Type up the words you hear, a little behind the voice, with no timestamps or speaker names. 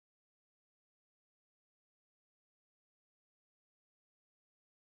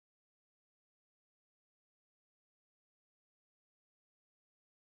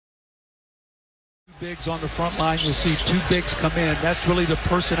bigs on the front line. You'll see two bigs come in. That's really the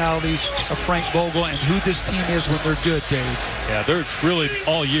personalities of Frank Vogel and who this team is when they're good, Dave. Yeah, they're really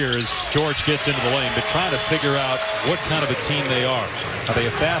all year as George gets into the lane, but trying to figure out what kind of a team they are. Are they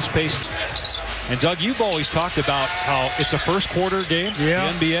a fast-paced? And Doug, you've always talked about how it's a first quarter game in the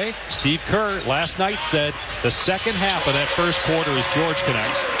NBA. Steve Kerr last night said the second half of that first quarter as George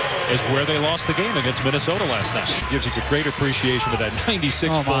connects is where they lost the game against Minnesota last night. Gives you a great appreciation of that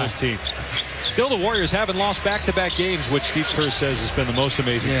 96 Bulls team. Still, the Warriors haven't lost back-to-back games, which Steve Kerr says has been the most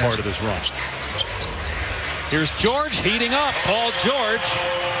amazing part of this run. Here's George heating up. Paul George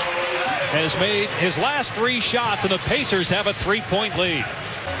has made his last 3 shots, and the Pacers have a 3-point lead.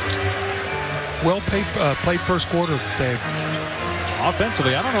 Well played first quarter, Dave.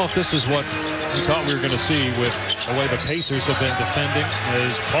 Offensively, I don't know if this is what we thought we were going to see with the way the Pacers have been defending.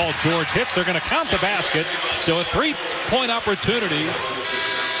 As Paul George hit, they're going to count the basket. So a 3-point opportunity.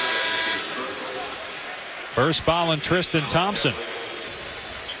 First foul on Tristan Thompson.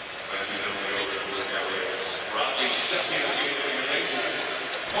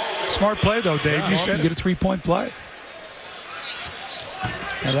 Smart play, though, Dave. You said get a 3-point play.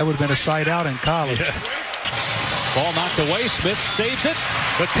 Now, that would have been a side out in college. Ball knocked away. Smith saves it,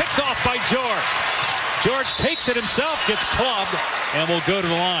 but picked off by George. George takes it himself, gets clubbed, and will go to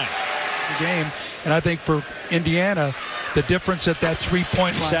the line. The game, and I think for Indiana, the difference at that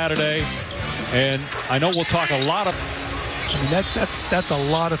 3-point line. Saturday, and I know we'll talk a lot of. I mean, that's a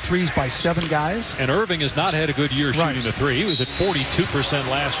lot of threes by 7 guys. And Irving has not had a good year shooting the 3. He was at 42%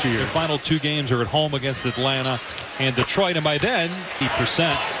 last year. The final 2 games are at home against Atlanta and Detroit, and by then,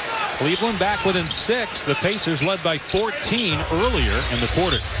 80%. Cleveland back within 6. The Pacers led by 14 earlier in the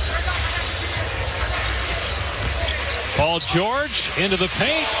quarter. Paul George into the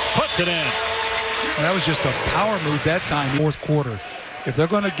paint, puts it in. And that was just a power move that time, fourth quarter. If they're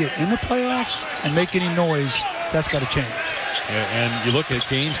going to get in the playoffs and make any noise, that's got to change. Yeah, and you look at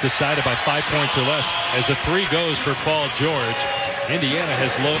games decided by 5 points or less. As the 3 goes for Paul George, Indiana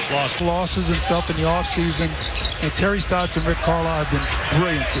has lost losses and stuff in the offseason. And Terry Stotts and Rick Carlisle have been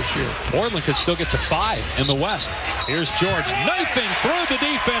brilliant this year. Portland could still get to 5 in the West. Here's George knifing through the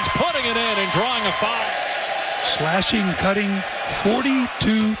defense, putting it in and drawing a foul. Slashing, cutting,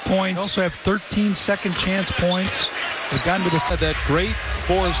 42 points. They also have 13 second chance points. They've gotten to that great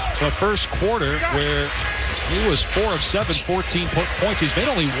first quarter where he was 4 of 7, 14 points. He's made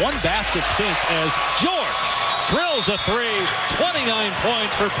only 1 basket since as George drills a 3. 29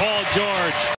 points for Paul George.